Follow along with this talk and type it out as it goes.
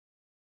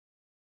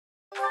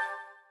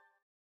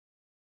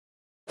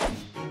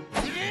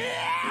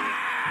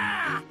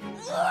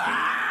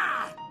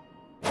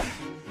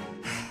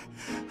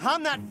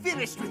I'm not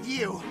finished with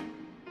you.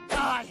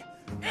 I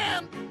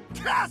am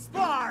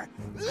Caspar!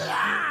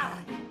 Ah!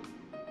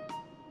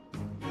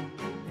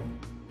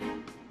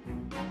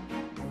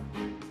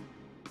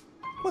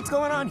 What's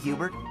going on,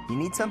 Hubert? You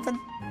need something?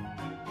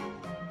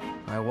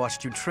 I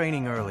watched you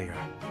training earlier.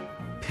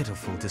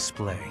 Pitiful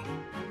display.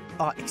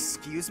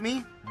 Excuse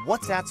me?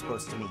 What's that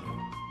supposed to mean?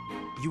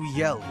 You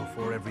yell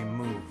before every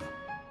move.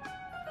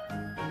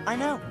 I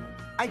know.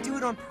 I do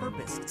it on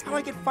purpose. It's how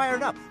I get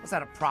fired up. Is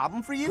that a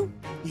problem for you?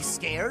 You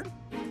scared?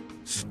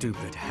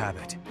 Stupid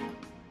habit.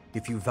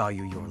 If you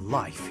value your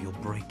life, you'll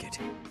break it.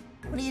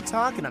 What are you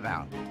talking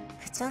about?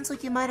 It sounds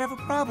like you might have a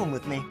problem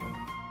with me.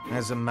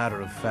 As a matter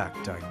of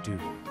fact, I do.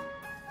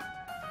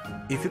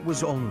 If it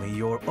was only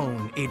your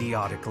own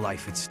idiotic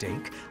life at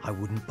stake, I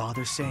wouldn't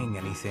bother saying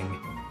anything.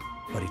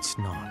 But it's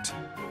not.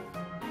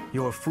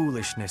 Your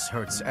foolishness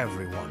hurts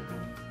everyone.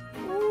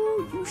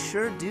 Ooh, you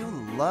sure do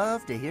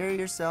love to hear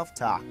yourself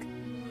talk.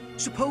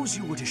 Suppose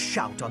you were to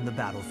shout on the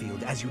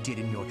battlefield as you did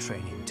in your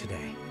training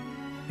today.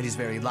 It is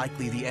very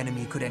likely the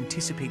enemy could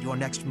anticipate your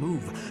next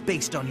move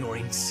based on your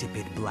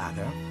insipid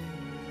blather.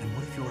 And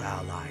what if your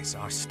allies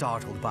are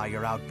startled by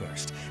your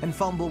outburst and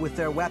fumble with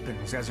their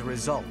weapons as a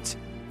result?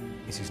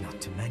 This is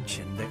not to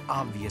mention the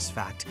obvious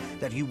fact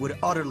that you would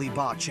utterly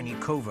botch any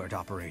covert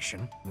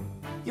operation.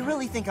 You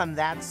really think I'm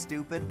that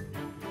stupid?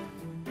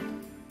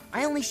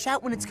 I only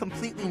shout when it's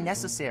completely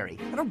necessary.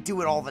 I don't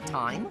do it all the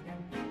time.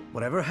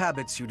 Whatever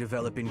habits you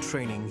develop in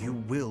training, you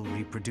will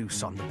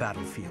reproduce on the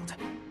battlefield.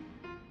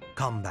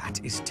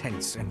 Combat is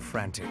tense and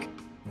frantic.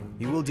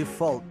 You will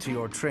default to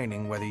your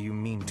training whether you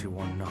mean to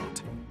or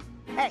not.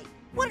 Hey,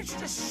 why don't you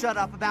just shut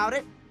up about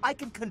it? I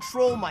can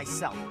control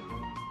myself.